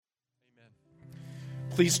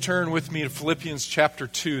Please turn with me to Philippians chapter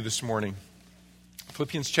 2 this morning.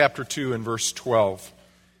 Philippians chapter 2 and verse 12.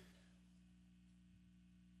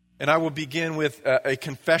 And I will begin with a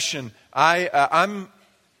confession. I'm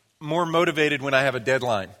more motivated when I have a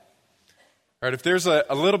deadline. Right? If there's a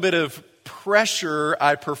little bit of pressure,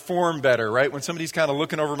 I perform better. Right? When somebody's kind of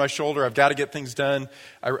looking over my shoulder, I've got to get things done.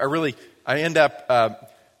 I end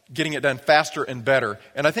up getting it done faster and better.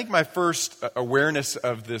 And I think my first awareness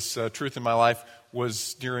of this truth in my life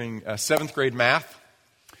was during seventh grade math.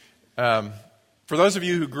 For those of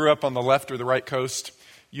you who grew up on the left or the right coast,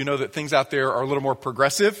 you know that things out there are a little more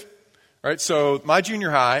progressive. Right? So my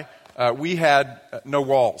junior high, we had no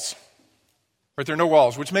walls. Right? There are no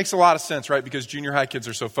walls, which makes a lot of sense, right? Because junior high kids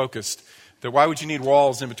are so focused that why would you need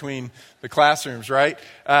walls in between the classrooms, right?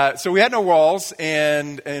 So we had no walls,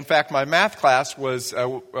 and in fact, my math class was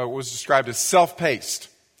described as self-paced.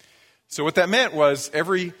 So what that meant was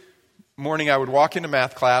every morning I would walk into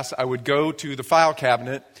math class, I would go to the file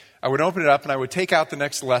cabinet, I would open it up, and I would take out the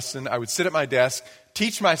next lesson. I would sit at my desk,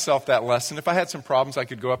 teach myself that lesson. If I had some problems, I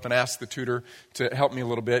could go up and ask the tutor to help me a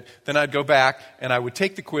little bit. Then I'd go back, and I would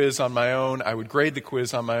take the quiz on my own. I would grade the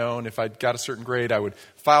quiz on my own. If I got a certain grade, I would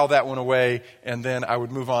file that one away, and then I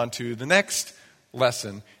would move on to the next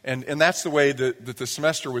lesson. And that's the way that the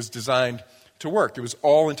semester was designed to work. It was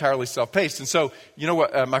all entirely self-paced. And so, you know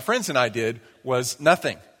what my friends and I did was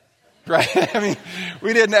nothing. Right? I mean,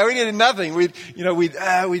 we did nothing. We'd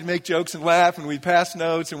make jokes and laugh, and we'd pass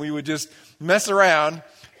notes, and we would just mess around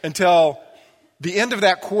until the end of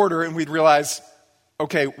that quarter, and we'd realize,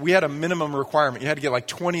 okay, we had a minimum requirement. You had to get like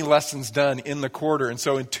 20 lessons done in the quarter. And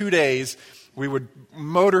so in 2 days, we would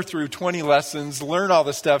motor through 20 lessons, learn all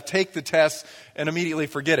the stuff, take the tests, and immediately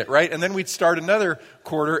forget it, right? And then we'd start another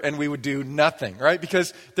quarter, and we would do nothing, right?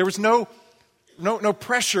 Because there was no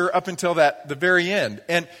pressure up until the very end.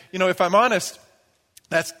 And, if I'm honest,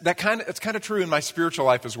 it's kind of true in my spiritual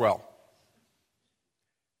life as well.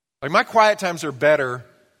 Like, my quiet times are better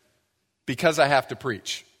because I have to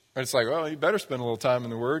preach. And it's like, well, you better spend a little time in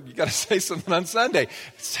the Word. You got to say something on Sunday.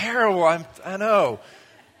 It's terrible. I know.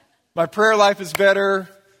 My prayer life is better.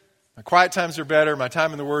 My quiet times are better. My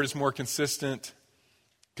time in the Word is more consistent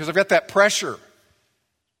because I've got that pressure.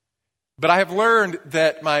 But I have learned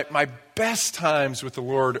that my best times with the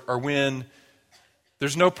Lord are when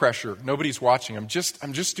there's no pressure. Nobody's watching. I'm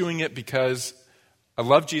just doing it because I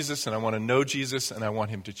love Jesus and I want to know Jesus and I want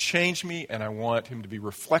Him to change me and I want Him to be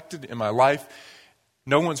reflected in my life.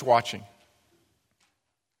 No one's watching.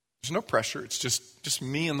 There's no pressure. It's just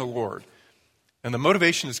me and the Lord. And the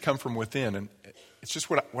motivation has come from within, and it's just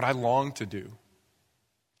what I long to do.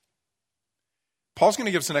 Paul's going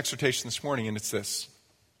to give us an exhortation this morning, and it's this.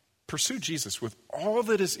 Pursue Jesus with all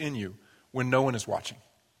that is in you when no one is watching.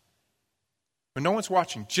 When no one's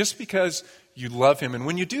watching, just because you love Him. And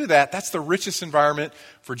when you do that, that's the richest environment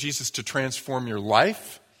for Jesus to transform your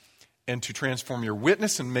life and to transform your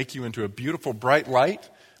witness and make you into a beautiful, bright light.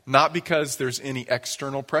 Not because there's any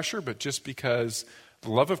external pressure, but just because the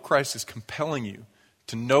love of Christ is compelling you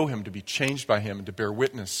to know Him, to be changed by Him, and to bear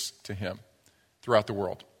witness to Him throughout the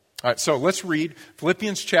world. All right, so let's read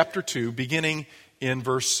Philippians chapter 2, beginning in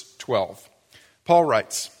verse 12. Paul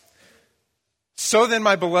writes, "So then,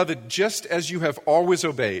 my beloved, just as you have always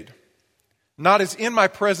obeyed, not as in my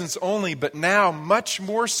presence only, but now much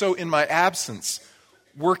more so in my absence,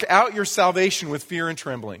 work out your salvation with fear and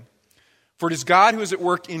trembling. For it is God who is at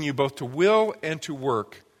work in you, both to will and to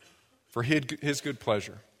work for His good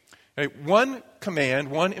pleasure." Okay, one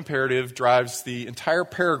command, one imperative drives the entire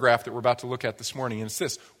paragraph that we're about to look at this morning, and it's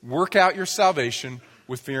this: work out your salvation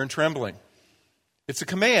with fear and trembling. It's a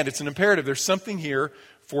command. It's an imperative. There's something here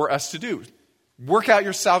for us to do. Work out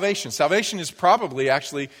your salvation. Salvation is probably,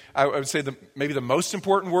 actually, I would say, maybe the most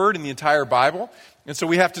important word in the entire Bible. And so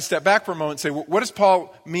we have to step back for a moment and say, well, what does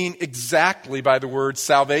Paul mean exactly by the word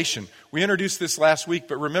salvation? We introduced this last week,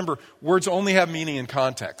 but remember, words only have meaning in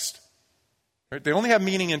context. Right? They only have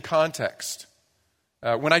meaning in context.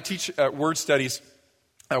 When I teach word studies,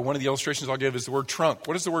 one of the illustrations I'll give is the word trunk.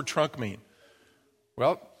 What does the word trunk mean?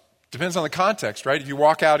 Well, depends on the context, right? If you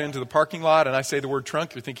walk out into the parking lot and I say the word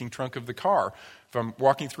trunk, you're thinking trunk of the car. If I'm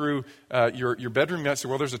walking through your bedroom, you might say,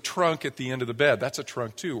 well, there's a trunk at the end of the bed. That's a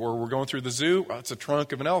trunk too. Or we're going through the zoo. Well, it's a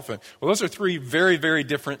trunk of an elephant. Well, those are three very, very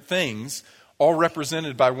different things, all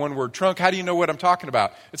represented by one word, trunk. How do you know what I'm talking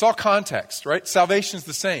about? It's all context, right? Salvation is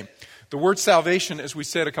the same. The word salvation, as we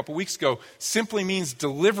said a couple weeks ago, simply means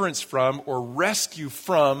deliverance from or rescue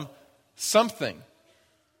from something.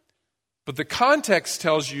 But the context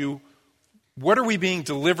tells you, what are we being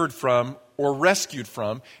delivered from or rescued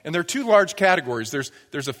from? And there are two large categories.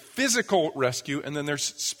 There's a physical rescue and then there's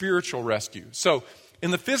spiritual rescue. So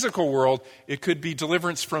In the physical world, it could be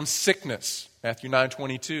deliverance from sickness, Matthew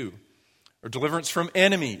 9:22, or deliverance from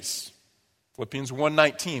enemies, Philippians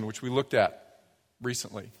 1:19, which we looked at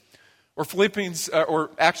recently. Or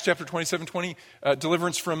Acts chapter 27:20,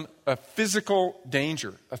 deliverance from a physical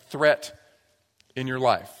danger, a threat in your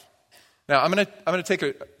life. Now, I'm going to take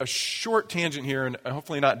a short tangent here and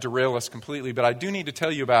hopefully not derail us completely, but I do need to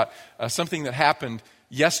tell you about something that happened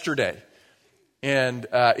yesterday. And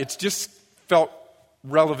it's just felt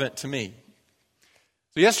relevant to me.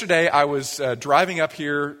 So yesterday, I was driving up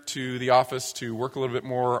here to the office to work a little bit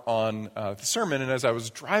more on the sermon, and as I was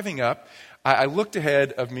driving up, I looked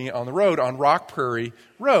ahead of me on the road, on Rock Prairie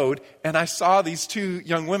Road, and I saw these two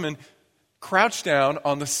young women crouched down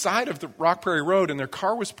on the side of the Rock Prairie Road, and their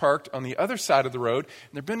car was parked on the other side of the road,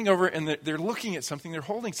 and they're bending over, and they're looking at something, they're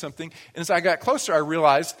holding something, and as I got closer, I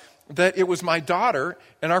realized that it was my daughter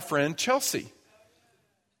and our friend Chelsea.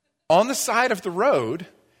 On the side of the road,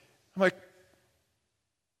 I'm like,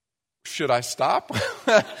 should I stop?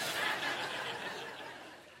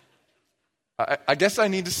 I guess I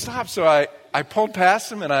need to stop. So I pulled past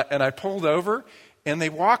them and I pulled over, and they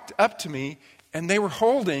walked up to me, and they were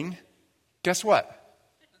holding, guess what?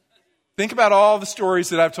 Think about all the stories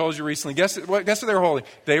that I've told you recently. Guess what they were holding?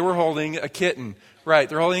 They were holding a kitten. Right,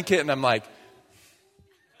 they're holding a kitten. I'm like,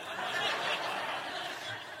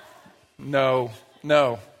 no.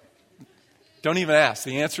 Don't even ask.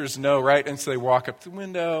 The answer is no, right? And so they walk up to the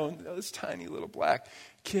window, and this tiny little black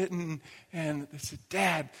kitten, and they said,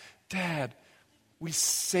 Dad, we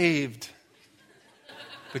saved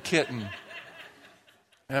the kitten.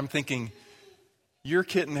 And I'm thinking, your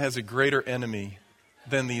kitten has a greater enemy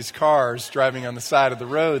than these cars driving on the side of the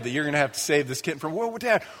road that you're going to have to save this kitten from. Well,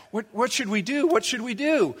 Dad, what should we do? What should we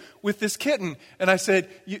do with this kitten? And I said,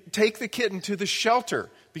 you take the kitten to the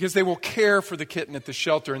shelter, because they will care for the kitten at the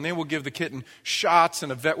shelter, and they will give the kitten shots,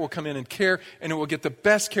 and a vet will come in and care, and it will get the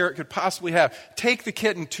best care it could possibly have. Take the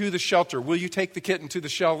kitten to the shelter. Will you take the kitten to the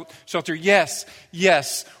shelter?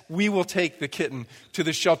 Yes, we will take the kitten to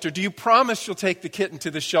the shelter. Do you promise you'll take the kitten to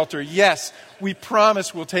the shelter? Yes, we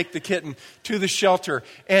promise we'll take the kitten to the shelter.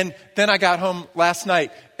 And then I got home last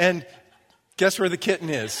night, and guess where the kitten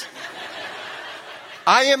is?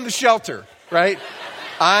 I am the shelter, right?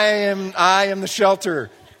 I am the shelter.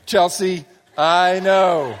 Chelsea, I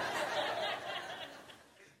know.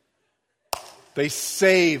 They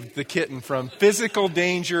saved the kitten from physical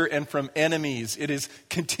danger and from enemies. It is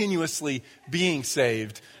continuously being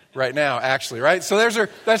saved right now, actually, right? So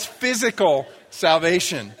that's physical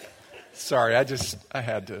salvation. Sorry, I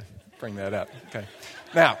had to bring that up. Okay.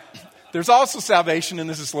 Now, there's also salvation, and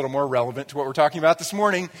this is a little more relevant to what we're talking about this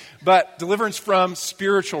morning, but deliverance from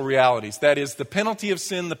spiritual realities. That is, the penalty of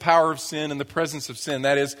sin, the power of sin, and the presence of sin.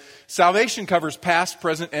 That is, salvation covers past,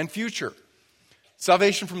 present, and future.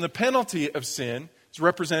 Salvation from the penalty of sin is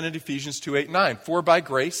represented in Ephesians 2:8-9. For by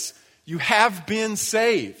grace you have been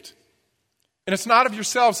saved. And it's not of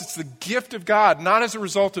yourselves, it's the gift of God, not as a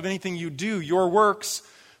result of anything you do, your works,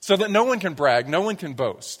 so that no one can brag, no one can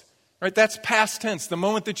boast. Right? That's past tense. The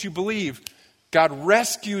moment that you believe, God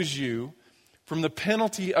rescues you from the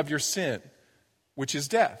penalty of your sin, which is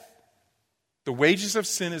death. The wages of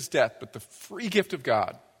sin is death, but the free gift of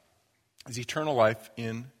God is eternal life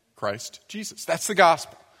in Christ Jesus. That's the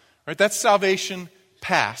gospel. Right? That's salvation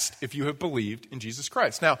past if you have believed in Jesus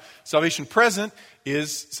Christ. Now, salvation present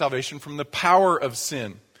is salvation from the power of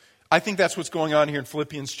sin. I think that's what's going on here in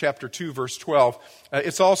Philippians chapter 2, verse 12.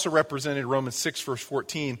 It's also represented in Romans 6, verse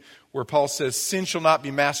 14, where Paul says, sin shall not be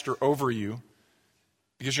master over you,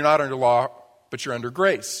 because you're not under law, but you're under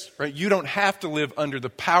grace. Right? You don't have to live under the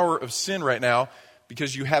power of sin right now,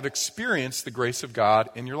 because you have experienced the grace of God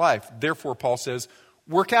in your life. Therefore, Paul says,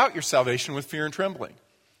 work out your salvation with fear and trembling.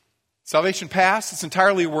 Salvation past, it's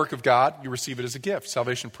entirely a work of God. You receive it as a gift.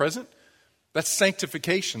 Salvation present, that's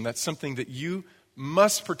sanctification. That's something that you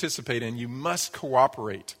must participate in, you must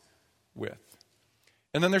cooperate with.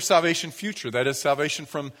 And then there's salvation future. That is salvation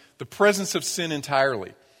from the presence of sin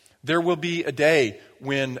entirely. There will be a day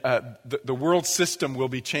when the world system will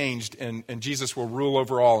be changed and Jesus will rule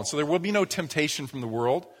over all. And so there will be no temptation from the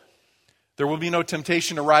world. There will be no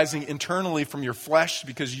temptation arising internally from your flesh,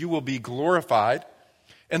 because you will be glorified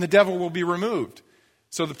and the devil will be removed.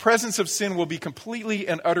 So the presence of sin will be completely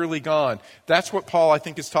and utterly gone. That's what Paul, I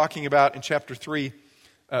think, is talking about in chapter 3,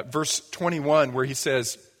 verse 21, where he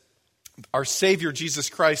says, our Savior, Jesus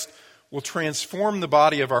Christ, will transform the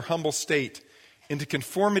body of our humble state into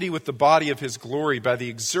conformity with the body of his glory by the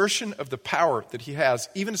exertion of the power that he has,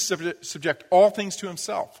 even to subject all things to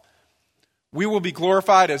himself. We will be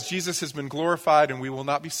glorified as Jesus has been glorified, and we will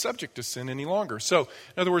not be subject to sin any longer. So,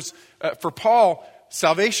 in other words, for Paul,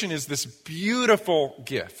 salvation is this beautiful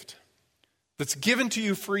gift that's given to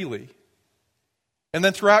you freely. And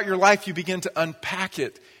then throughout your life, you begin to unpack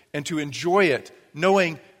it and to enjoy it,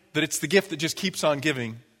 knowing that it's the gift that just keeps on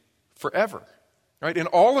giving forever. Right? And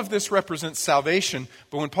all of this represents salvation,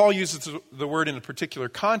 but when Paul uses the word in a particular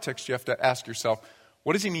context, you have to ask yourself,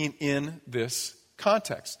 what does he mean in this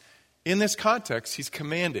context? In this context, he's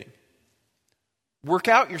commanding. Work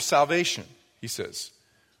out your salvation, he says.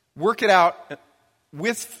 Work it out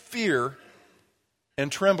with fear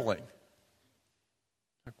and trembling.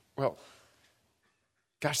 Well,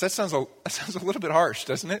 gosh, that sounds a little bit harsh,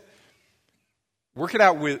 doesn't it? Work it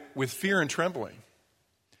out with fear and trembling.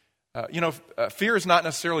 Fear is not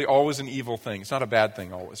necessarily always an evil thing. It's not a bad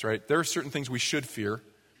thing always, right? There are certain things we should fear,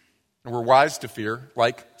 and we're wise to fear,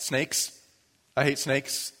 like snakes. I hate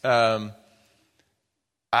snakes.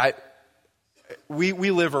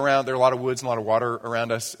 We live around, there are a lot of woods and a lot of water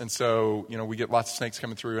around us, and so, we get lots of snakes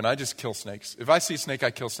coming through, and I just kill snakes. If I see a snake,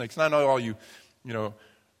 I kill snakes. And I know all you,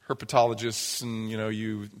 herpetologists and,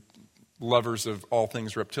 you lovers of all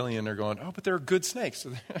things reptilian are going, oh, but they're good snakes.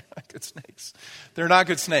 They're not good snakes. They're not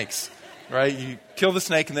good snakes, right? You kill the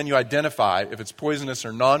snake and then you identify if it's poisonous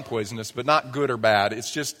or non-poisonous, but not good or bad.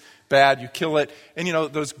 It's just bad. You kill it. And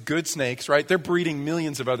those good snakes, right? They're breeding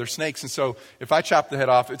millions of other snakes. And so if I chop the head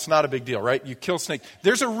off, it's not a big deal, right? You kill snake.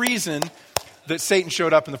 There's a reason that Satan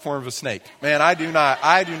showed up in the form of a snake. Man, I don't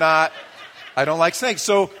like snakes.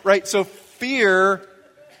 So fear,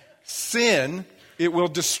 sin, it will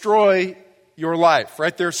destroy your life,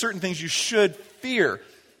 right? There are certain things you should fear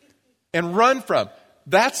and run from.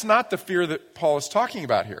 That's not the fear that Paul is talking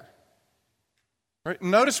about here. Right?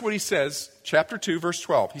 Notice what he says, chapter 2, verse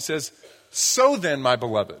 12. He says, so then, my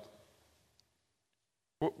beloved.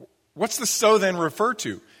 What's the so then refer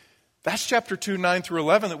to? That's chapter 2, 9 through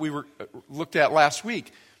 11 that we looked at last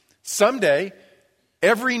week. Someday,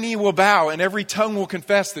 every knee will bow and every tongue will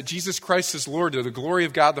confess that Jesus Christ is Lord to the glory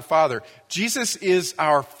of God the Father. Jesus is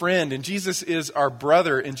our friend and Jesus is our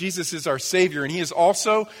brother and Jesus is our Savior. And he is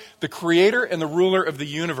also the creator and the ruler of the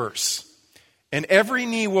universe. And every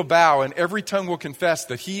knee will bow and every tongue will confess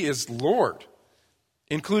that he is Lord,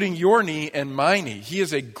 including your knee and my knee. He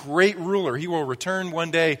is a great ruler. He will return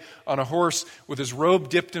one day on a horse with his robe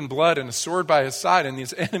dipped in blood and a sword by his side, and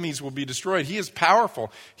his enemies will be destroyed. He is powerful.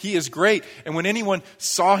 He is great. And when anyone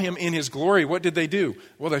saw him in his glory, what did they do?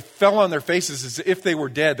 Well, they fell on their faces as if they were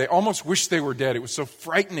dead. They almost wished they were dead. It was so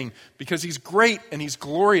frightening because he's great and he's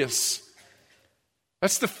glorious.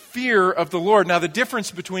 That's the fear of the Lord. Now, the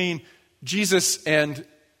difference between Jesus and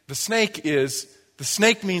the snake is the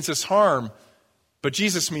snake means us harm, but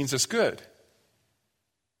Jesus means us good.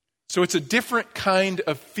 So it's a different kind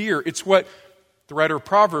of fear. It's what the writer of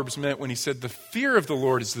Proverbs meant when he said the fear of the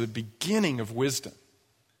Lord is the beginning of wisdom.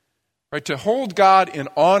 Right? To hold God in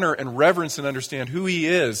honor and reverence and understand who he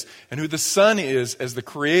is and who the Son is as the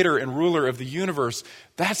creator and ruler of the universe,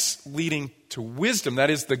 that's leading to wisdom.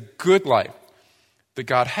 That is the good life that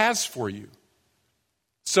God has for you.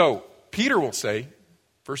 So Peter will say,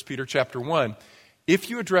 1 Peter chapter 1, if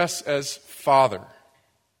you address as Father,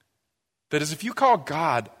 that is, if you call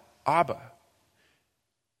God Abba,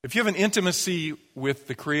 if you have an intimacy with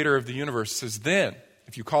the creator of the universe, says then,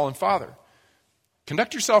 if you call him Father,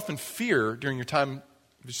 conduct yourself in fear during your time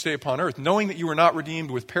to stay upon earth, knowing that you were not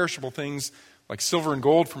redeemed with perishable things like silver and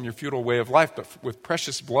gold from your futile way of life, but with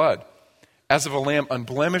precious blood, as of a lamb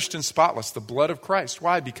unblemished and spotless, the blood of Christ.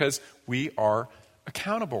 Why? Because we are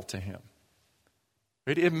accountable to him.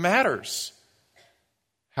 Right? It matters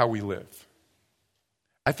how we live.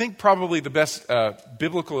 I think probably the best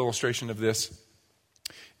biblical illustration of this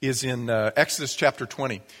is in Exodus chapter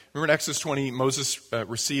 20. Remember in Exodus 20, Moses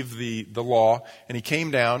received the law, and he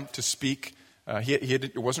came down to speak.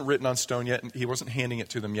 It wasn't written on stone yet, and he wasn't handing it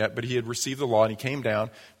to them yet, but he had received the law, and he came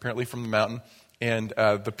down, apparently from the mountain, and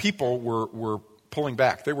the people were pulling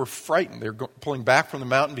back. They were frightened. They were pulling back from the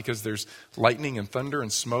mountain because there's lightning and thunder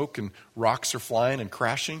and smoke, and rocks are flying and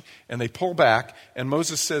crashing, and they pull back, and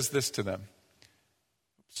Moses says this to them.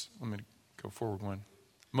 Let me go forward one.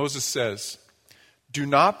 Moses says, do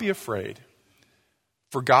not be afraid,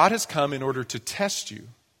 for God has come in order to test you,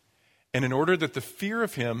 and in order that the fear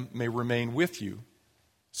of him may remain with you,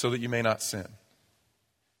 so that you may not sin.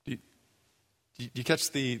 Do you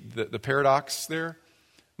catch the paradox there?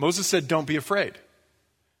 Moses said, don't be afraid.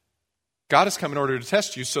 God has come in order to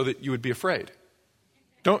test you so that you would be afraid.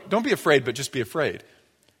 Don't be afraid, but just be afraid.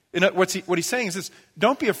 And what he's saying is this,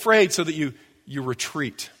 don't be afraid so that you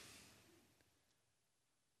retreat.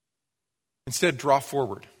 Instead, draw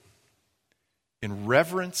forward in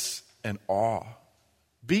reverence and awe.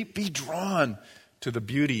 Be drawn to the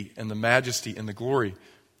beauty and the majesty and the glory.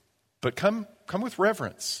 But come with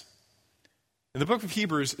reverence. In the book of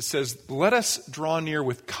Hebrews, it says, let us draw near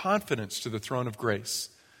with confidence to the throne of grace,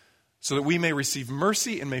 so that we may receive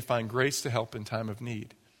mercy and may find grace to help in time of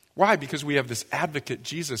need. Why? Because we have this advocate,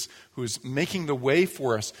 Jesus, who is making the way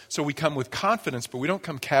for us. So we come with confidence, but we don't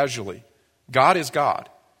come casually. God is God.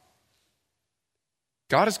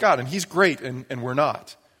 God is God, and He's great, and we're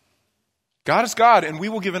not. God is God, and we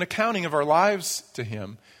will give an accounting of our lives to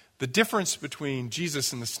Him. The difference between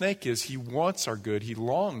Jesus and the snake is He wants our good. He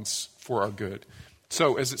longs for our good.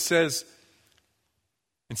 So, as it says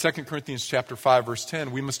in 2 Corinthians chapter 5, verse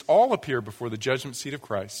 10, we must all appear before the judgment seat of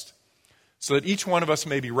Christ, so that each one of us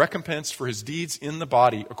may be recompensed for his deeds in the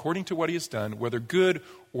body, according to what he has done, whether good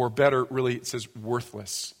or better, really it says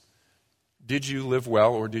worthless. Did you live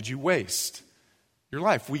well or did you waste your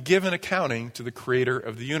life? We give an accounting to the creator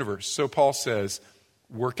of the universe. So Paul says,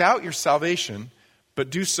 work out your salvation, but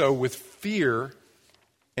do so with fear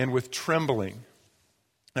and with trembling.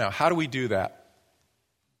 Now, how do we do that?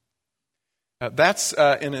 That's,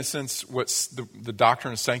 in a sense, what the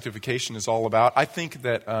doctrine of sanctification is all about. I think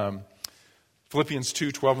that Philippians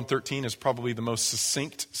 2, 12 and 13 is probably the most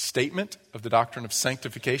succinct statement of the doctrine of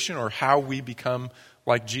sanctification, or how we become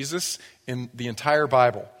like Jesus, in the entire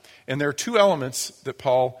Bible. And there are two elements that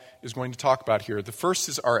Paul is going to talk about here. The first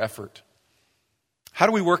is our effort. How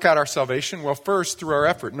do we work out our salvation? Well, first, through our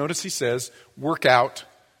effort. Notice he says, work out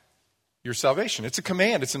your salvation. It's a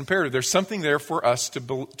command. It's an imperative. There's something there for us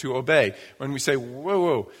to obey. When we say,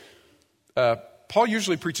 whoa, Paul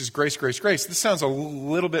usually preaches grace, grace, grace. This sounds a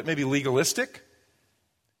little bit maybe legalistic.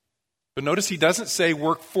 But notice he doesn't say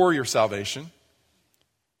work for your salvation.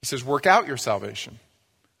 He says work out your salvation.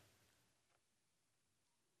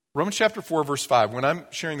 Romans chapter 4, verse 5. When I'm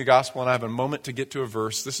sharing the gospel and I have a moment to get to a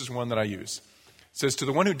verse, this is one that I use. It says, to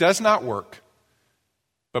the one who does not work,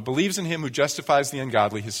 but believes in Him who justifies the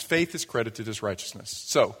ungodly, his faith is credited as righteousness.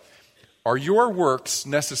 So, are your works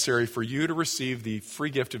necessary for you to receive the free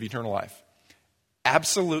gift of eternal life?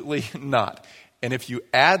 Absolutely not. And if you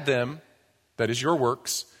add them, that is your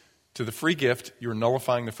works, to the free gift, you're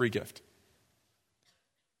nullifying the free gift.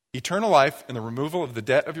 Eternal life and the removal of the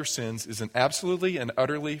debt of your sins is an absolutely and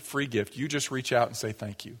utterly free gift. You just reach out and say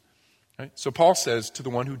thank you. Right? So Paul says to the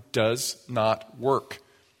one who does not work.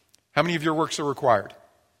 How many of your works are required?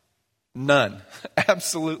 None.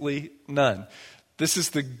 Absolutely none. This is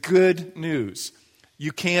the good news.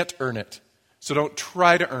 You can't earn it. So don't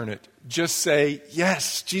try to earn it. Just say,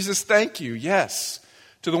 yes, Jesus, thank you, yes.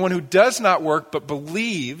 To the one who does not work but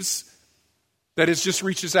believes, that is, just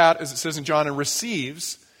reaches out, as it says in John, and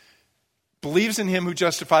receives, believes in Him who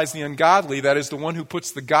justifies the ungodly, that is, the one who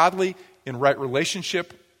puts the godly in right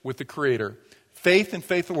relationship with the Creator. Faith and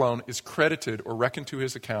faith alone is credited or reckoned to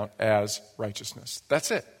his account as righteousness. That's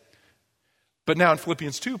it. But now in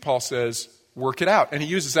Philippians 2, Paul says, work it out. And he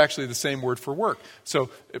uses actually the same word for work. So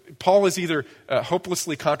Paul is either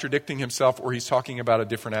hopelessly contradicting himself or he's talking about a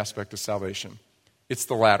different aspect of salvation. It's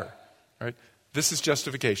the latter. Right? This is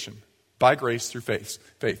justification by grace through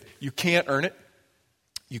faith. You can't earn it.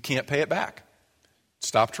 You can't pay it back.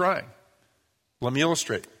 Stop trying. Let me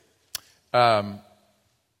illustrate.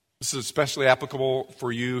 This is especially applicable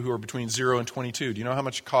for you who are between 0 and 22. Do you know how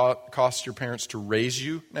much it costs your parents to raise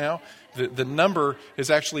you now? The number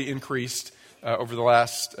has actually increased over the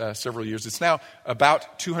last several years. It's now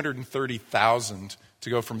about $230,000 to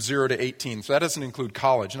go from 0 to 18. So that doesn't include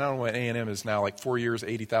college. And I don't know what A&M is now, like 4 years,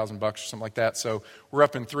 $80,000 or something like that. So we're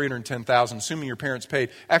up in $310,000, assuming your parents paid.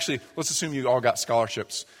 Actually, let's assume you all got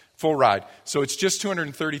scholarships, full ride. So it's just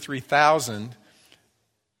 $233,000.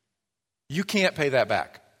 You can't pay that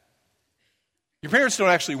back. Your parents don't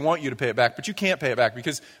actually want you to pay it back, but you can't pay it back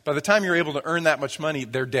because by the time you're able to earn that much money,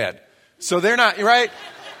 they're dead. So they're not, right?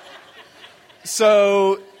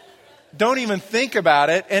 So don't even think about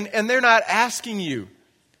it. And they're not asking you.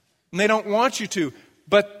 And they don't want you to.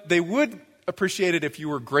 But they would appreciate it if you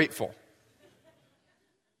were grateful.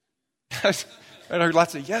 And I heard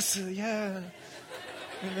lots of, yes, yeah,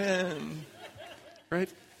 amen. Right?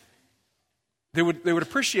 They would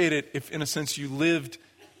appreciate it if, in a sense, you lived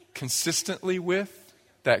consistently with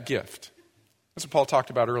that gift. That's what Paul talked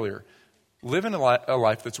about earlier. Live in a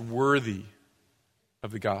life that's worthy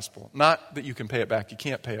of the gospel. Not that you can pay it back. You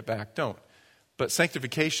can't pay it back. Don't. But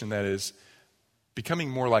sanctification, that is, becoming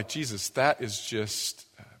more like Jesus, that is just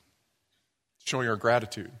showing our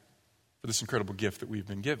gratitude for this incredible gift that we've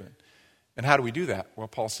been given. And how do we do that? Well,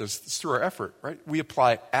 Paul says it's through our effort, right? We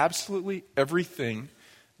apply absolutely everything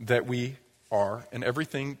that we are and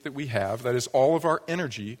everything that we have, that is all of our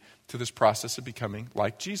energy, to this process of becoming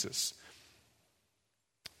like Jesus.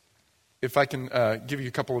 if I can give you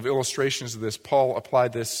a couple of illustrations of this, Paul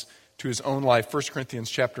applied this to his own life. 1 Corinthians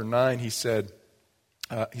chapter 9, he said,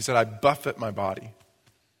 I buffet my body.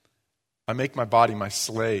 I make my body my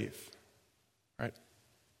slave. Right?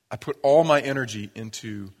 I put all my energy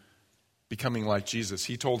into becoming like Jesus.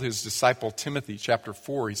 He told his disciple Timothy, chapter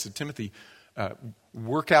 4, he said, Timothy,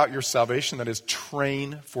 work out your salvation, that is,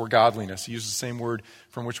 train for godliness. He used the same word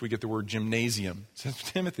from which we get the word gymnasium. He says,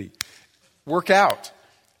 Timothy, work out,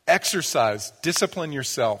 exercise, discipline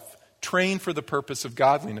yourself, train for the purpose of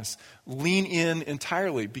godliness. Lean in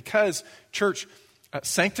entirely, because, church,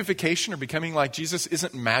 sanctification or becoming like Jesus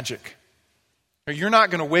isn't magic. You're not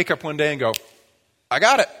going to wake up one day and go, I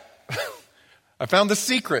got it. I found the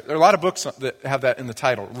secret. There are a lot of books that have that in the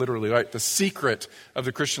title, literally, right? The secret of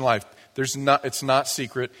the Christian life. It's not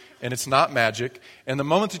secret, and it's not magic. And the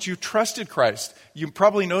moment that you trusted Christ, you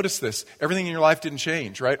probably noticed this. Everything in your life didn't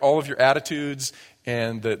change, right? All of your attitudes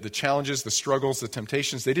and the challenges, the struggles, the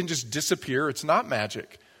temptations, they didn't just disappear. It's not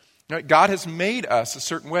magic. Right? God has made us a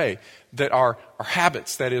certain way that our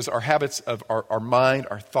habits, that is, our habits of our mind,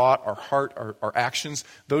 our thought, our heart, our actions,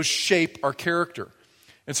 those shape our character.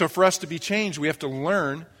 And so for us to be changed, we have to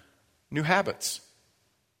learn new habits.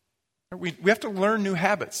 We have to learn new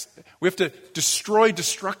habits. We have to destroy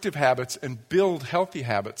destructive habits and build healthy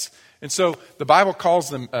habits. And so the Bible calls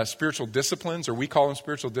them spiritual disciplines, or we call them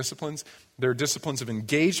spiritual disciplines. They're disciplines of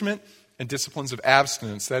engagement and disciplines of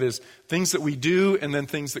abstinence. That is, things that we do and then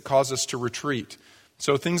things that cause us to retreat.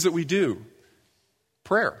 So things that we do,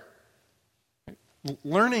 prayer.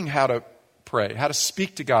 Learning how to pray, how to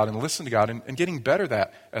speak to God and listen to God, and getting better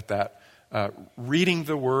at that. Reading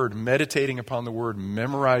the Word, meditating upon the Word,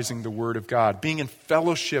 memorizing the Word of God, being in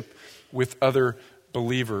fellowship with other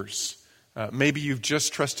believers. Maybe you've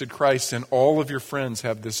just trusted Christ and all of your friends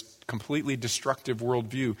have this completely destructive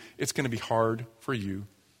worldview. It's going to be hard for you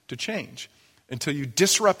to change until you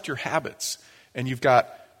disrupt your habits and you've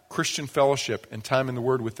got Christian fellowship and time in the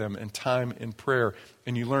Word with them and time in prayer,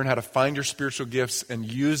 and you learn how to find your spiritual gifts and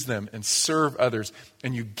use them and serve others,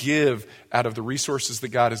 and you give out of the resources that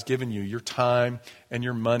God has given you, your time and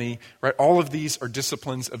your money, right? All of these are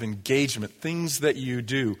disciplines of engagement, things that you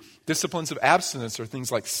do. Disciplines of abstinence are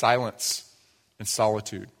things like silence and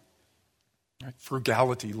solitude, right?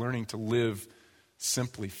 Frugality, learning to live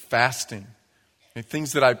simply, fasting, and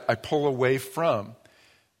things that I pull away from.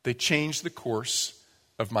 They change the course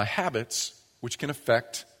of my habits, which can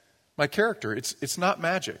affect my character. It's not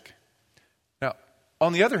magic. Now,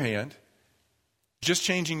 on the other hand, just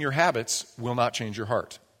changing your habits will not change your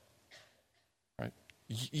heart. Right?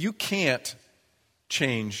 You can't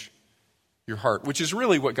change your heart, which is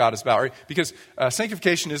really what God is about, right? Because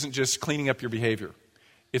sanctification isn't just cleaning up your behavior.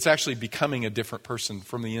 It's actually becoming a different person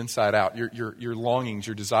from the inside out. Your longings,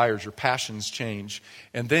 your desires, your passions change,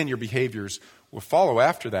 and then your behaviors will follow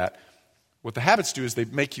after that. What the habits do is they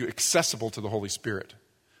make you accessible to the Holy Spirit.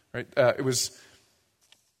 Right? It was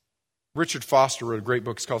Richard Foster wrote a great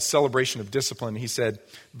book. It's called Celebration of Discipline. He said,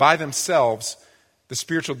 by themselves, the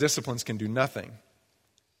spiritual disciplines can do nothing.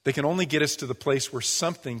 They can only get us to the place where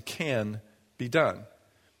something can be done.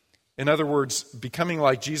 In other words, becoming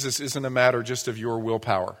like Jesus isn't a matter just of your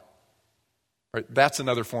willpower. Right? That's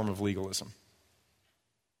another form of legalism.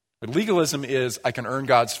 But legalism is, I can earn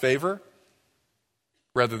God's favor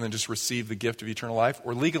rather than just receive the gift of eternal life.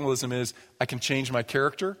 Or legalism is, I can change my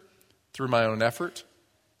character through my own effort,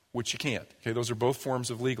 which you can't. Okay, those are both forms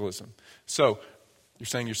of legalism. So, you're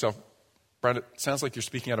saying to yourself, Brian, it sounds like you're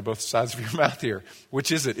speaking out of both sides of your mouth here.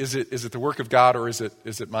 Which is it? Is it the work of God, or is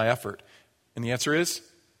it my effort? And the answer is,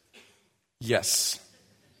 yes.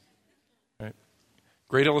 Right?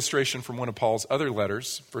 Great illustration from one of Paul's other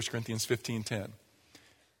letters, 1 Corinthians 15:10.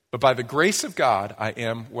 But by the grace of God, I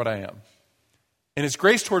am what I am. And his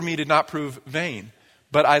grace toward me did not prove vain,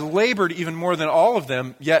 but I labored even more than all of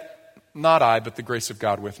them, yet not I, but the grace of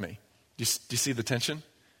God with me. Do you see the tension?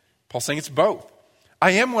 Paul's saying it's both.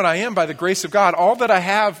 I am what I am by the grace of God. All that I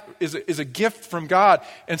have is a gift from God.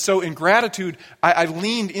 And so in gratitude, I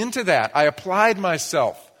leaned into that. I applied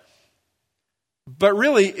myself. But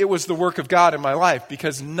really, it was the work of God in my life,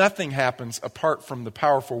 because nothing happens apart from the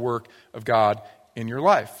powerful work of God in your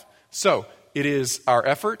life. So it is our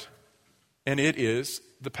effort, and it is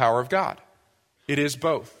the power of God. It is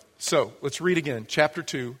both. So let's read again, chapter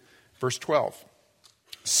 2, verse 12.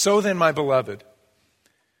 So then, my beloved,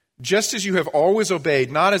 just as you have always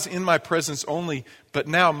obeyed, not as in my presence only, but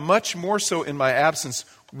now much more so in my absence,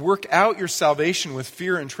 work out your salvation with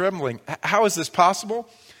fear and trembling. How is this possible?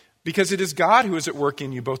 Because it is God who is at work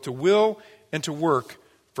in you, both to will and to work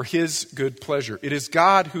for his good pleasure. It is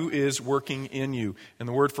God who is working in you. And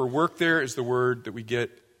the word for work there is the word that we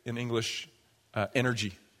get in English,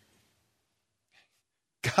 energy.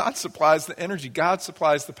 God supplies the energy. God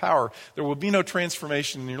supplies the power. There will be no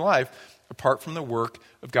transformation in your life apart from the work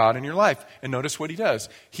of God in your life. And notice what he does.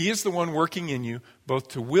 He is the one working in you both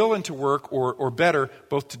to will and to work, or better,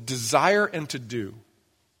 both to desire and to do.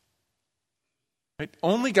 Right?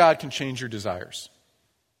 Only God can change your desires.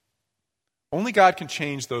 Only God can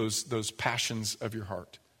change those passions of your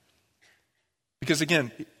heart. Because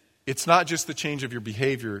again, it's not just the change of your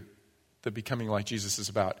behavior that becoming like Jesus is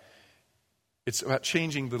about. It's about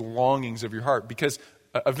changing the longings of your heart, because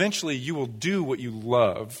eventually you will do what you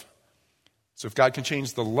love. So if God can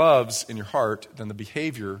change the loves in your heart, then the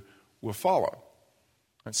behavior will follow.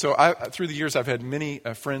 And so through the years, I've had many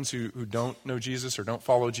friends who don't know Jesus or don't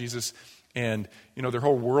follow Jesus, and their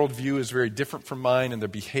whole worldview is very different from mine, and their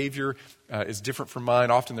behavior is different from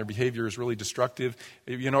mine. Often their behavior is really destructive.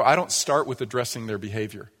 I don't start with addressing their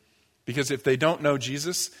behavior, because if they don't know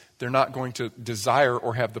Jesus, they're not going to desire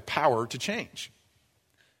or have the power to change.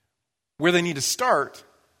 Where they need to start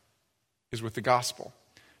is with the gospel.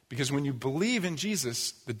 Because when you believe in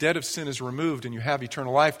Jesus, the debt of sin is removed and you have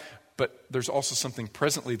eternal life, but there's also something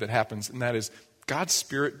presently that happens, and that is God's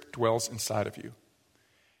Spirit dwells inside of you.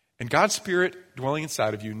 And God's Spirit dwelling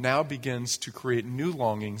inside of you now begins to create new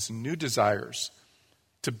longings, new desires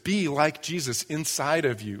to be like Jesus inside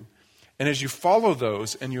of you. And as you follow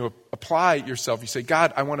those and you apply yourself, you say,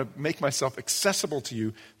 God, I want to make myself accessible to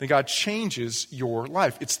you, then God changes your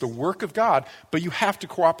life. It's the work of God, but you have to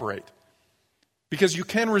cooperate. Because you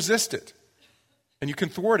can resist it, and you can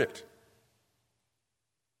thwart it,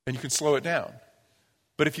 and you can slow it down.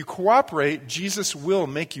 But if you cooperate, Jesus will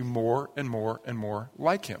make you more and more and more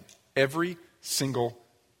like him every single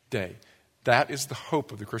day. That is the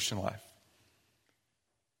hope of the Christian life.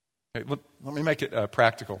 Okay, let me make it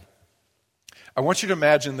practical. I want you to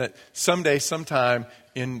imagine that someday, sometime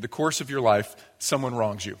in the course of your life, someone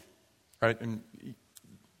wrongs you, right? And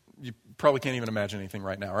you probably can't even imagine anything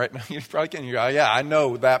right now, right? You probably can't. You go, yeah, I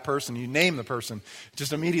know that person. You name the person. It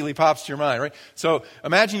just immediately pops to your mind, right? So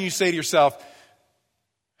imagine you say to yourself,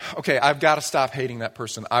 okay, I've got to stop hating that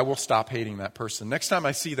person. I will stop hating that person. Next time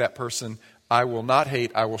I see that person, I will not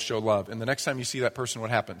hate, I will show love. And the next time you see that person,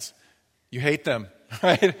 what happens? You hate them,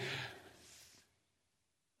 right?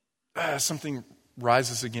 Something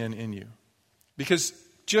rises again in you. Because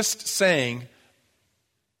just saying,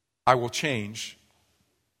 I will change,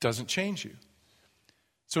 doesn't change you.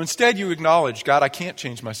 So instead you acknowledge, God, I can't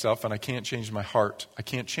change myself and I can't change my heart. I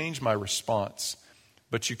can't change my response,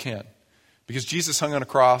 but you can. Because Jesus hung on a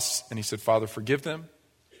cross and he said, Father, forgive them.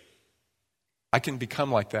 I can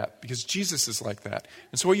become like that because Jesus is like that.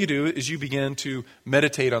 And so what you do is you begin to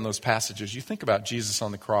meditate on those passages. You think about Jesus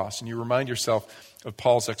on the cross and you remind yourself of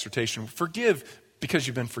Paul's exhortation. Forgive because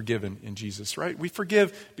you've been forgiven in Jesus, right? We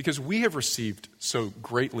forgive because we have received so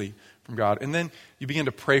greatly from God. And then you begin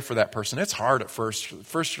to pray for that person. It's hard at first.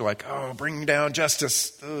 First you're like, oh, bring down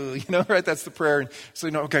justice. Right? That's the prayer. And so,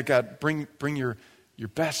 okay, God, bring your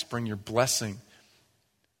best, bring your blessing.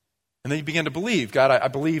 And then you begin to believe, God, I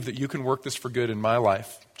believe that you can work this for good in my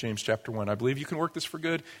life. James chapter 1. I believe you can work this for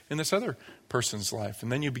good in this other person's life.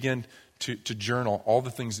 And then you begin to journal all the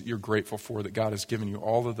things that you're grateful for that God has given you,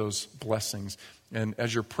 all of those blessings. And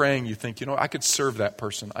as you're praying, you think, I could serve that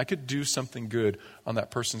person. I could do something good on that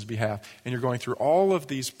person's behalf. And you're going through all of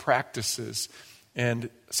these practices. And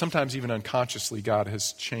sometimes even unconsciously, God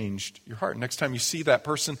has changed your heart. Next time you see that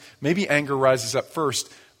person, maybe anger rises up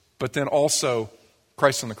first, but then also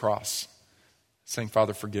Christ on the cross, saying,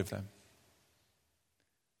 Father, forgive them.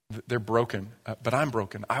 They're broken, but I'm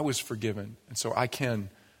broken. I was forgiven, and so I can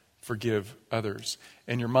forgive others.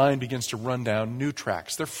 And your mind begins to run down new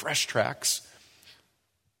tracks. They're fresh tracks.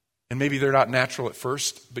 And maybe they're not natural at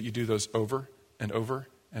first, but you do those over and over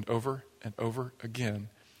and over and over again.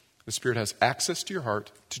 The Spirit has access to your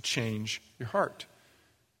heart to change your heart.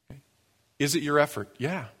 Okay? Is it your effort?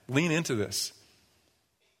 Yeah, lean into this.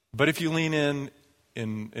 But if you lean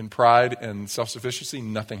in pride and self-sufficiency,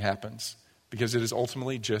 nothing happens because it is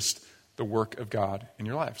ultimately just the work of God in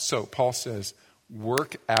your life. So Paul says,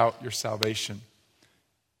 work out your salvation.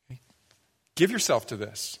 Okay? Give yourself to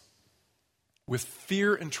this with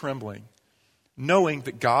fear and trembling, knowing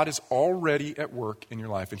that God is already at work in your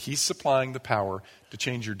life and he's supplying the power to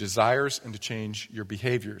change your desires and to change your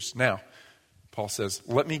behaviors. Now, Paul says,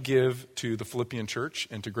 let me give to the Philippian church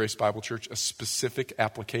and to Grace Bible Church a specific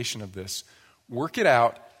application of this. Work it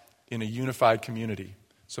out in a unified community.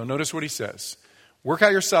 So notice what he says. Work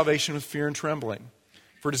out your salvation with fear and trembling.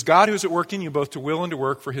 For it is God who is at work in you both to will and to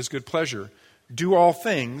work for his good pleasure. Do all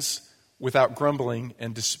things without grumbling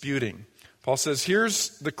and disputing. Paul says,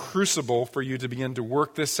 here's the crucible for you to begin to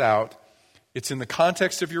work this out. It's in the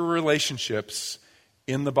context of your relationships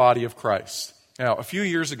in the body of Christ. Now, a few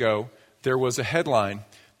years ago, there was a headline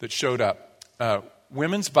that showed up.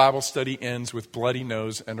 Women's Bible study ends with bloody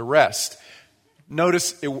nose and arrest.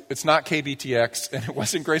 Notice it's not KBTX and it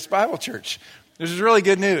wasn't Grace Bible Church. This is really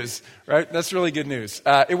good news, right? That's really good news.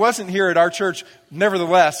 It wasn't here at our church.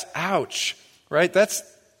 Nevertheless, ouch, right? That's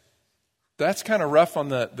kind of rough on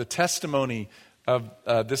the testimony of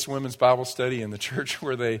this women's Bible study in the church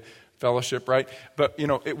where they fellowship, right? But,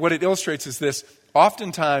 what it illustrates is this.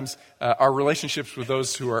 Oftentimes, our relationships with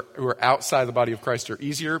those who are outside the body of Christ are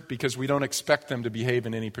easier because we don't expect them to behave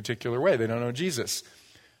in any particular way. They don't know Jesus.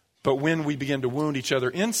 But when we begin to wound each other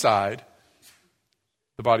inside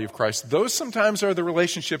the body of Christ, those sometimes are the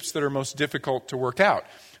relationships that are most difficult to work out.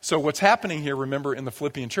 So what's happening here, remember, in the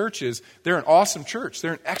Philippian church is they're an awesome church.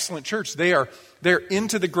 They're an excellent church. They're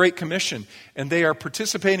into the Great Commission, and they are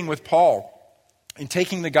participating with Paul in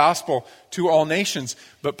taking the gospel to all nations.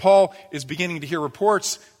 But Paul is beginning to hear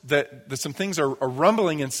reports that some things are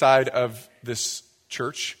rumbling inside of this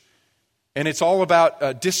church, and it's all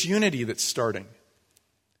about disunity that's starting.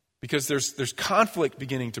 Because there's conflict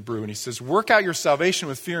beginning to brew. And he says, work out your salvation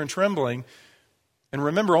with fear and trembling. And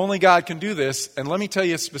remember, only God can do this. And let me tell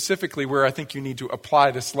you specifically where I think you need to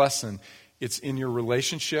apply this lesson. It's in your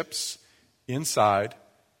relationships inside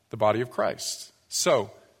the body of Christ.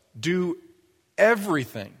 So, do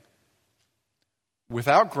everything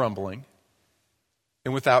without grumbling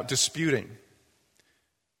and without disputing.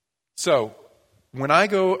 So, when I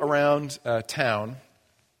go around town,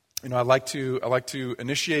 I like to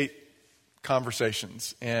initiate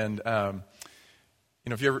conversations, and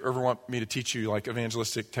if you ever want me to teach you like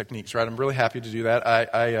evangelistic techniques, right? I'm really happy to do that.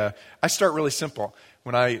 I start really simple.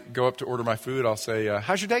 When I go up to order my food, I'll say,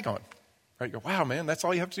 "How's your day going?" Right? You go, "Wow, man, that's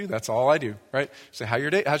all you have to do. That's all I do." Right? Say, "How's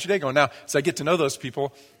your day going?" Now, as I get to know those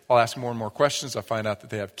people, I'll ask more and more questions. I'll find out that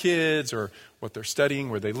they have kids or what they're studying,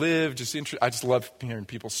 where they live. I just love hearing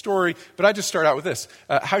people's story. But I just start out with this.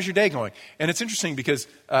 How's your day going? And it's interesting because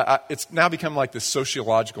it's now become like this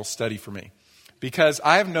sociological study for me. Because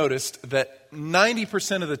I have noticed that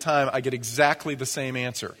 90% of the time I get exactly the same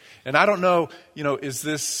answer. And I don't know, is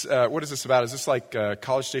this, what is this about? Is this like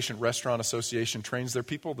College Station Restaurant Association trains their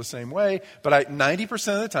people the same way? But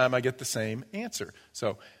 90% of the time I get the same answer.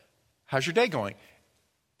 So, how's your day going?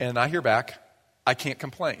 And I hear back, I can't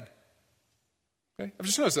complain. Okay? I've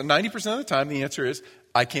just noticed that 90% of the time the answer is,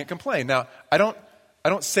 I can't complain. Now, I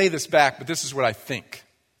don't say this back, but this is what I think.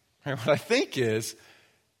 Right? What I think is,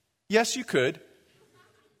 yes, you could,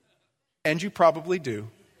 and you probably do,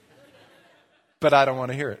 but I don't want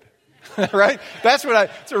to hear it. Right? That's what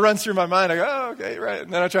runs through my mind. I go, oh, okay, right.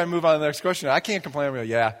 And then I try and move on to the next question. I can't complain. I go,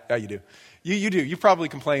 yeah, you do. You do. You probably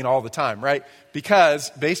complain all the time, right? Because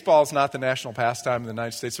baseball is not the national pastime in the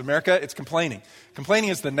United States of America. It's complaining. Complaining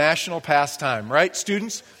is the national pastime, right?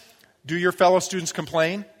 Students, do your fellow students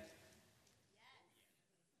complain?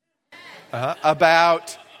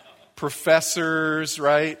 About professors,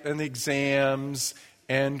 right? And the exams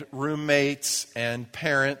and roommates and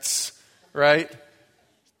parents, right?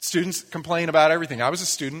 Students complain about everything. I was a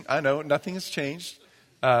student. I know nothing has changed.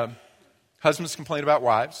 Husbands complain about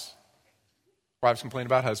wives. Wives complain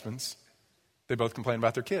about husbands. They both complain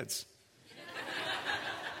about their kids.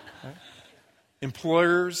 Right?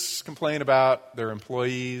 Employers complain about their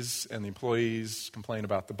employees, and the employees complain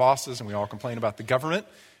about the bosses, and we all complain about the government.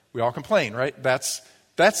 We all complain, right? That's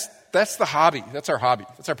the hobby. That's our hobby.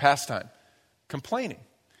 That's our pastime. Complaining.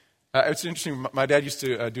 It's interesting. My dad used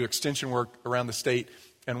to do extension work around the state,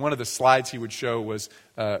 and one of the slides he would show was,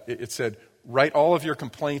 it said, write all of your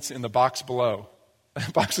complaints in the box below.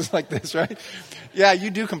 Boxes like this, right? Yeah,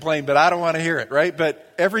 you do complain, but I don't want to hear it, right?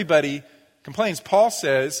 But everybody complains. Paul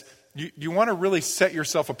says, you want to really set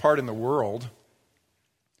yourself apart in the world.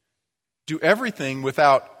 Do everything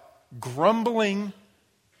without grumbling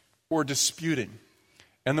or disputing.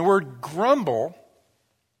 And the word grumble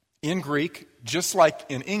in Greek, just like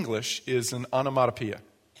in English, is an onomatopoeia,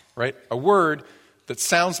 right? A word that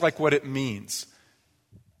sounds like what it means.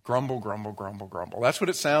 Grumble, grumble, grumble, grumble. That's what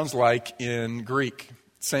it sounds like in Greek.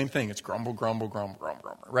 Same thing. It's grumble, grumble, grumble, grumble,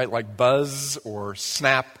 grumble, right? Like buzz or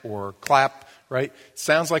snap or clap, right?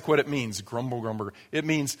 Sounds like what it means. Grumble, grumble. It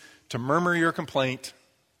means to murmur your complaint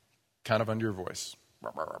kind of under your voice.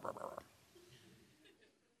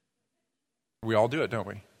 We all do it, don't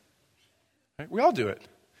we? Right? We all do it.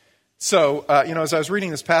 So, as I was reading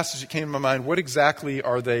this passage, it came to my mind, what exactly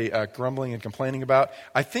are they grumbling and complaining about?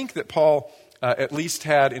 I think that Paul at least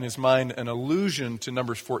had in his mind an allusion to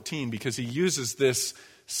Numbers 14 because he uses this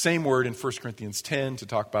Same word in 1 Corinthians 10 to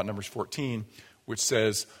talk about Numbers 14, which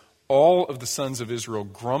says, all of the sons of Israel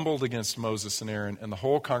grumbled against Moses and Aaron, and the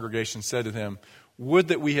whole congregation said to them, would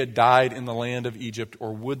that we had died in the land of Egypt,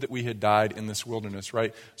 or would that we had died in this wilderness,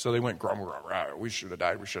 right? So they went, grumble, grumble, we should have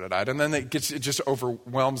died. And then it just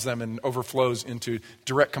overwhelms them and overflows into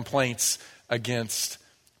direct complaints against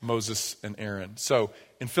Moses and Aaron. So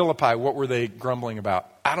in Philippi, what were they grumbling about?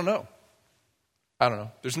 I don't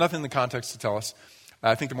know. There's nothing in the context to tell us.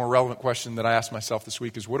 I think the more relevant question that I asked myself this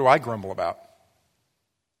week is, what do I grumble about?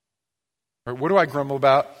 Or what do I grumble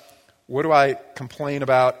about? What do I complain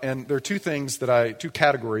about? And there are two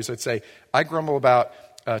categories, I'd say. I grumble about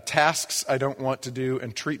tasks I don't want to do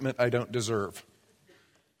and treatment I don't deserve.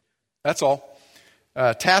 That's all.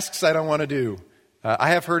 Tasks I don't want to do. I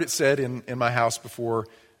have heard it said in my house before,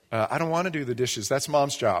 I don't want to do the dishes. That's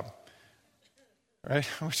mom's job. Right?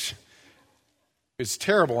 Which is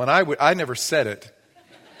terrible. And I never said it.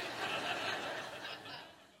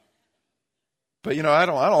 But, I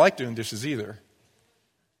don't like doing dishes either.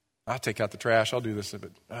 I'll take out the trash. I'll do this.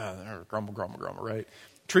 But grumble, right?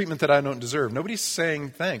 Treatment that I don't deserve. Nobody's saying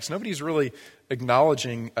thanks. Nobody's really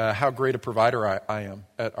acknowledging how great a provider I am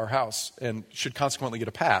at our house and should consequently get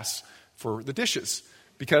a pass for the dishes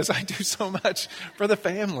because I do so much for the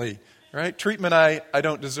family, right? Treatment I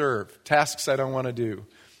don't deserve. Tasks I don't want to do.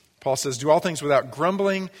 Paul says, do all things without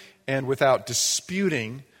grumbling and without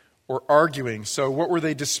disputing or arguing. So what were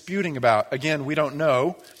they disputing about? Again, we don't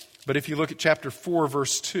know. But if you look at chapter 4,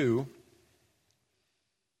 verse 2,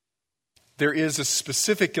 there is a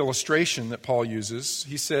specific illustration that Paul uses.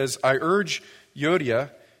 He says, I urge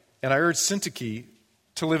Euodia and I urge Syntyche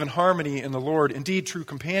to live in harmony in the Lord. Indeed, true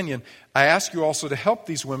companion, I ask you also to help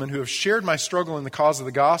these women who have shared my struggle in the cause of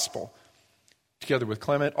the gospel, together with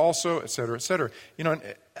Clement also, et cetera, et cetera.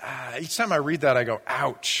 Each time I read that, I go,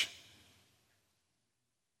 ouch.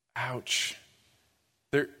 Ouch.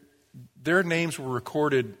 Their names were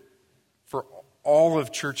recorded for all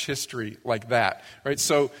of church history like that, right?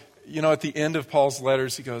 So, at the end of Paul's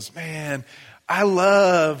letters, he goes, man, I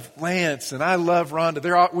love Lance and I love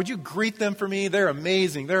Rhonda. Would you greet them for me? They're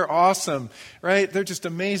amazing. They're awesome, right? They're just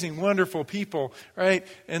amazing, wonderful people, right?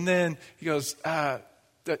 And then he goes,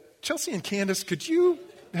 Chelsea and Candace, could you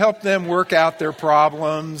help them work out their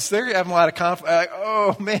problems? They're having a lot of conflict.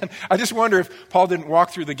 Oh, man. I just wonder if Paul didn't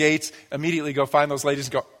walk through the gates, immediately go find those ladies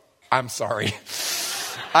and go, I'm sorry.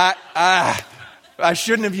 I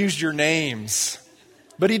shouldn't have used your names.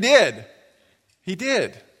 But he did. He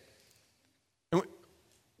did. And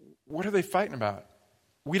what are they fighting about?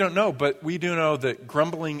 We don't know, but we do know that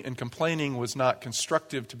grumbling and complaining was not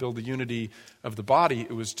constructive to build the unity of the body.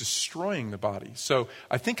 It was destroying the body. So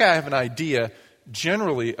I think I have an idea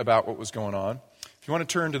generally about what was going on. If you want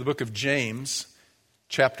to turn to the book of James,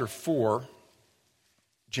 chapter 4,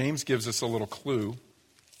 James gives us a little clue.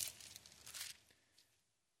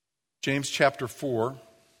 James chapter 4.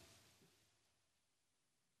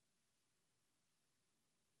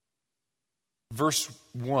 Verse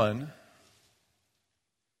 1.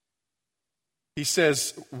 He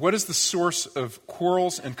says, what is the source of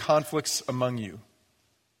quarrels and conflicts among you?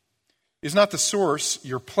 Is not the source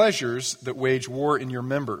your pleasures that wage war in your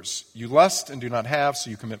members? You lust and do not have,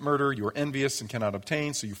 so you commit murder. You are envious and cannot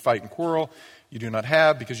obtain, so you fight and quarrel. You do not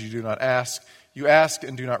have because you do not ask. You ask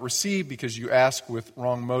and do not receive because you ask with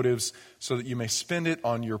wrong motives, so that you may spend it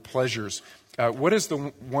on your pleasures. What is the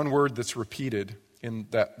one word that's repeated in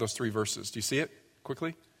those three verses? Do you see it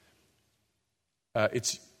quickly?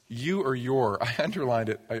 It's you or your. I underlined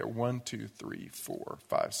it. 1, 2, 3, 4,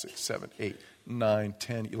 5, 6, 7, 8, 9,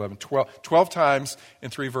 10, 11, 12. 12 times in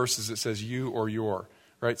 3 verses it says you or your.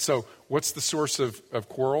 Right? So what's the source of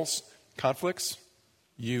quarrels, conflicts?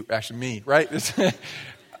 You, actually me, right? Do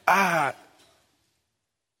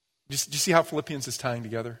you see how Philippians is tying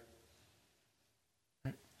together?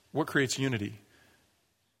 Right? What creates unity?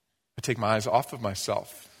 I take my eyes off of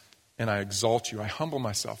myself and I exalt you. I humble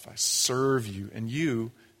myself. I serve you. And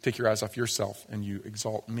you take your eyes off yourself and you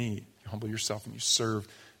exalt me. You humble yourself and you serve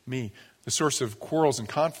me. The source of quarrels and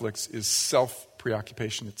conflicts is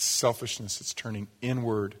self-preoccupation. It's selfishness. It's turning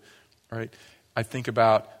inward. Right? I think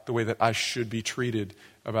about the way that I should be treated,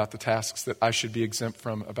 about the tasks that I should be exempt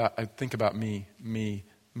from. I think about me,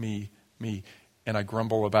 and I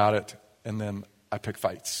grumble about it, and then I pick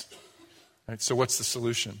fights. Right? So what's the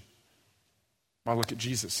solution? I look at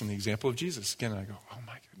Jesus and the example of Jesus again, and I go, oh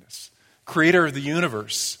my goodness. Creator of the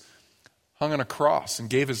universe hung on a cross and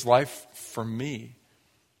gave his life for me.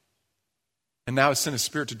 And now has sent his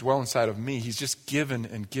Spirit to dwell inside of me. He's just given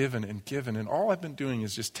and given and given. And all I've been doing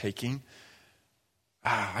is just taking.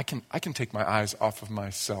 I can take my eyes off of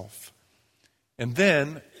myself. And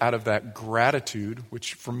then out of that gratitude,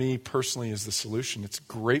 which for me personally is the solution, it's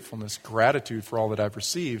gratefulness, gratitude for all that I've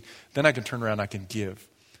received, then I can turn around and I can give.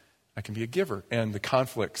 I can be a giver. And the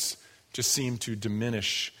conflicts just seem to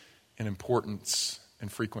diminish in importance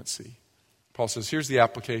and frequency. Paul says, here's the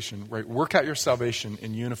application, right? Work out your salvation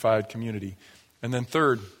in unified community. And then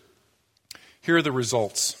third, here are the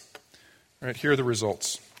results. Right, here are the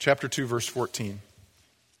results. Chapter 2, verse 14.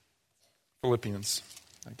 Philippians.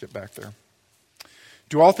 I get back there.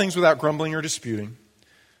 Do all things without grumbling or disputing,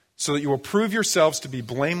 so that you will prove yourselves to be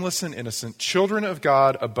blameless and innocent, children of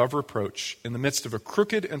God above reproach, in the midst of a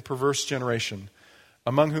crooked and perverse generation,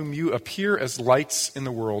 among whom you appear as lights in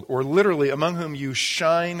the world, or literally, among whom you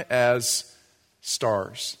shine as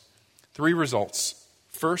stars. 3 results.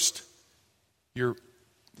 First, your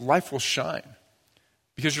life will shine,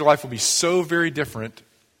 because your life will be so very different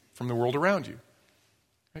from the world around you.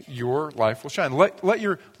 Your life will shine. Let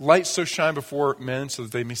your light so shine before men so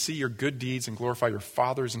that they may see your good deeds and glorify your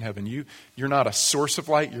Father's in heaven. You're not a source of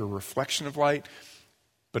light, you're a reflection of light,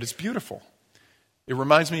 but it's beautiful. It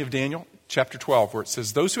reminds me of Daniel chapter 12, where it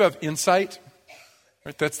says, those who have insight,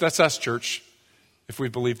 right, that's us, church, if we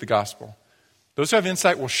believe the gospel. Those who have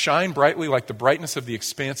insight will shine brightly like the brightness of the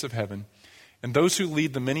expanse of heaven, and those who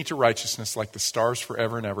lead the many to righteousness like the stars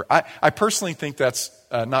forever and ever. I personally think that's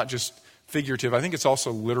not just figurative. I think it's also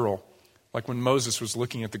literal, like when Moses was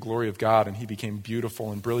looking at the glory of God and he became beautiful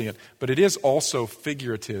and brilliant. But it is also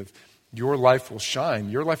figurative. Your life will shine.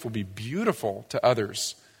 Your life will be beautiful to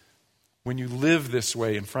others when you live this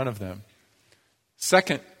way in front of them.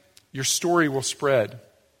 Second, your story will spread.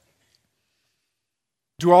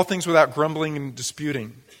 Do all things without grumbling and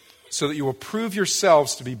disputing, so that you will prove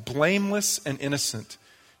yourselves to be blameless and innocent,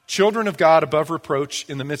 children of God above reproach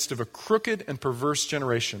in the midst of a crooked and perverse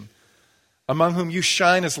generation, among whom you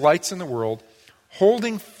shine as lights in the world,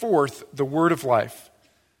 holding forth the word of life,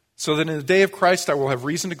 so that in the day of Christ I will have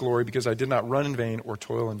reason to glory, because I did not run in vain or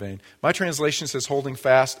toil in vain. My translation says holding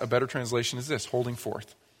fast. A better translation is this, holding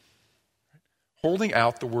forth. Holding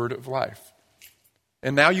out the word of life.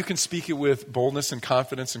 And now you can speak it with boldness and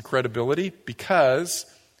confidence and credibility because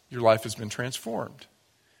your life has been transformed.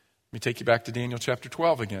 Let me take you back to Daniel chapter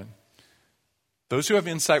 12 again. Those who have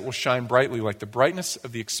insight will shine brightly like the brightness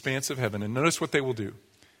of the expanse of heaven. And notice what they will do.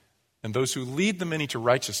 And those who lead the many to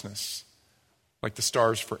righteousness like the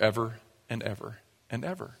stars forever and ever and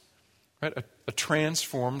ever. Right? A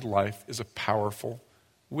transformed life is a powerful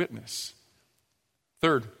witness.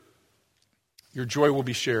 Third, your joy will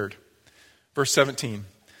be shared. Verse 17.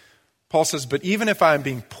 Paul says, but even if I am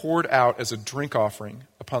being poured out as a drink offering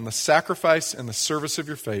upon the sacrifice and the service of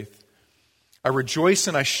your faith, I rejoice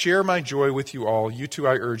and I share my joy with you all. You too,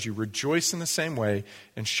 I urge you, rejoice in the same way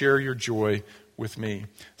and share your joy with me. I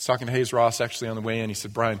was talking to Hayes Ross actually on the way in. He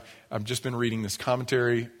said, Brian, I've just been reading this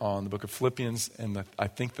commentary on the book of Philippians, and I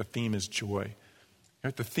think the theme is joy.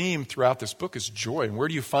 Right? The theme throughout this book is joy. And where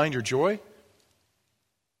do you find your joy?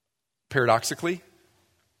 Paradoxically,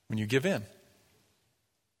 when you give in.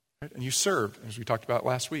 Right? And you serve, as we talked about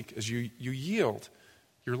last week, as you yield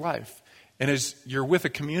your life. And as you're with a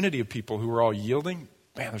community of people who are all yielding,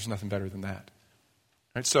 man, there's nothing better than that.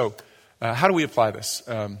 Right? So how do we apply this?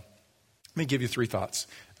 Let me give you 3 thoughts.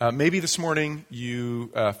 Maybe this morning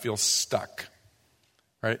you feel stuck.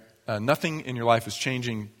 Right? Nothing in your life is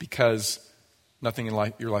changing because nothing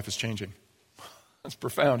in your life is changing. That's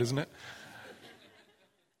profound, isn't it?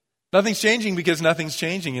 Nothing's changing because nothing's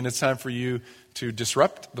changing, and it's time for you to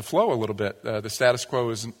disrupt the flow a little bit. The status quo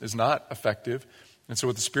is not effective. And so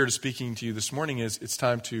what the Spirit is speaking to you this morning is it's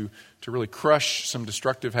time to really crush some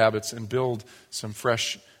destructive habits and build some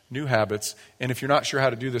fresh new habits. And if you're not sure how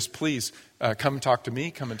to do this, please come and talk to me.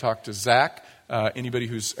 Come and talk to Zach. Anybody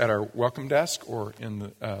who's at our welcome desk or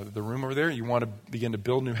in the room over there, you want to begin to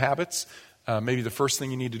build new habits. Maybe the first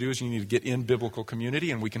thing you need to do is you need to get in biblical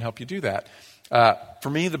community, and we can help you do that. For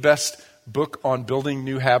me, the best book on building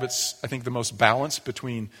new habits, I think the most balanced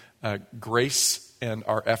between grace and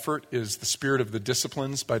our effort, is The Spirit of the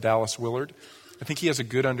Disciplines by Dallas Willard. I think he has a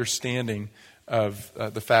good understanding of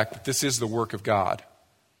the fact that this is the work of God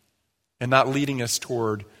and not leading us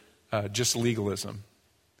toward just legalism,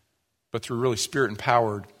 but through really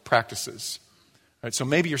Spirit-empowered practices. Right? So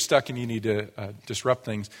maybe you're stuck and you need to disrupt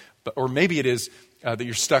things, or maybe it is that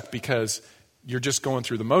you're stuck because you're just going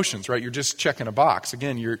through the motions, right? You're just checking a box.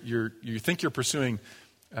 Again, you think you're pursuing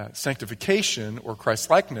sanctification or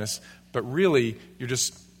Christ-likeness, but really you're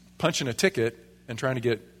just punching a ticket and trying to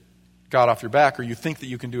get God off your back, or you think that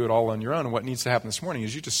you can do it all on your own. And what needs to happen this morning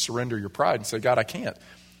is you just surrender your pride and say, God, I can't.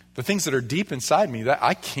 The things that are deep inside me, that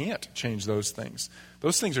I can't change those things.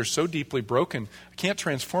 Those things are so deeply broken, I can't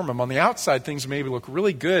transform them. On the outside, things maybe look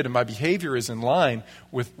really good, and my behavior is in line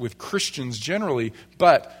with Christians generally,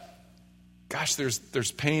 but gosh,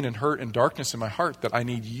 there's pain and hurt and darkness in my heart that I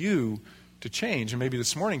need you to change. And maybe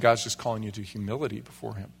this morning, God's just calling you to humility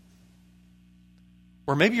before him.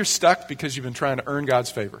 Or maybe you're stuck because you've been trying to earn God's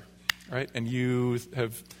favor, right? And you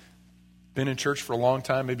have been in church for a long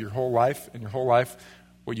time, maybe your whole life, and your whole life,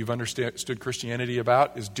 what you've understood Christianity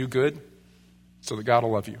about is do good so that God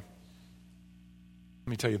will love you. Let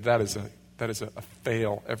me tell you, that is a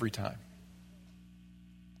fail every time.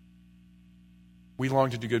 We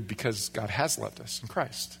long to do good because God has loved us in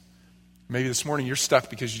Christ. Maybe this morning you're stuck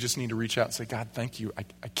because you just need to reach out and say, God, thank you.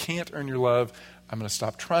 I can't earn your love. I'm going to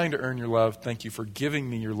stop trying to earn your love. Thank you for giving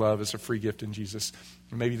me your love as a free gift in Jesus.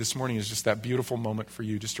 And maybe this morning is just that beautiful moment for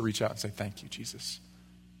you just to reach out and say, thank you, Jesus.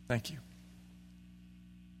 Thank you.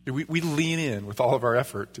 We lean in with all of our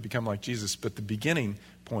effort to become like Jesus, but the beginning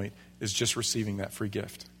point is just receiving that free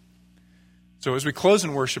gift. So as we close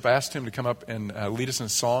in worship, I asked him to come up and lead us in a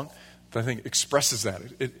song that I think expresses that.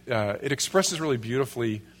 It expresses really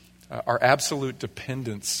beautifully our absolute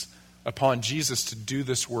dependence upon Jesus to do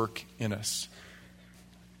this work in us.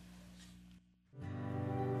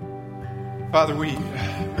 Father, we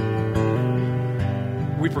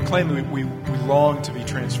proclaim that we long to be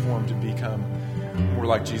transformed to become more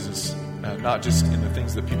like Jesus, not just in the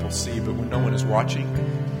things that people see, but when no one is watching.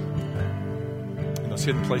 In those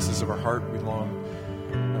hidden places of our heart, we long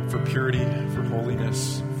for purity, for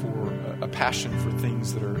holiness, for a passion for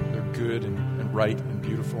things that are good and right and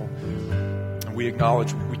beautiful. And we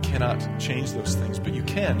acknowledge we cannot change those things, but you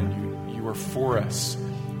can, and you are for us,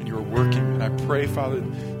 and you are working. And I pray, Father,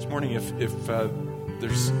 this morning, if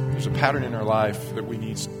there's a pattern in our life that we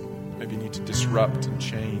maybe need to disrupt and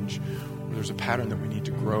change, or there's a pattern that we need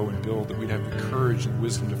to grow and build, that we'd have the courage and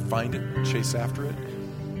wisdom to find it and chase after it.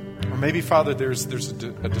 Or maybe, Father, there's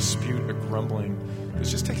a dispute, a grumbling that's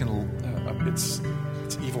just taken its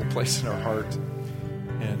evil place in our heart,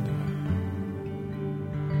 and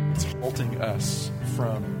it's halting us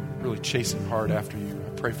from really chasing hard after you. I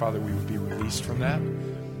pray, Father, we would be released from that.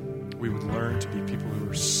 We would learn to be people who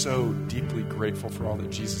are so deeply grateful for all that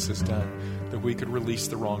Jesus has done, that we could release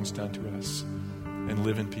the wrongs done to us and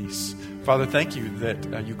live in peace. Father, thank you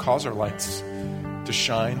that you cause our lights to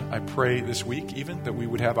shine. I pray this week even that we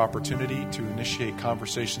would have opportunity to initiate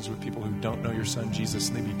conversations with people who don't know your son Jesus,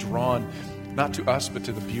 and they be drawn not to us but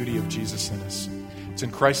to the beauty of Jesus in us. It's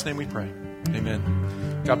in Christ's name we pray.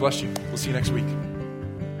 Amen. God bless you. We'll see you next week.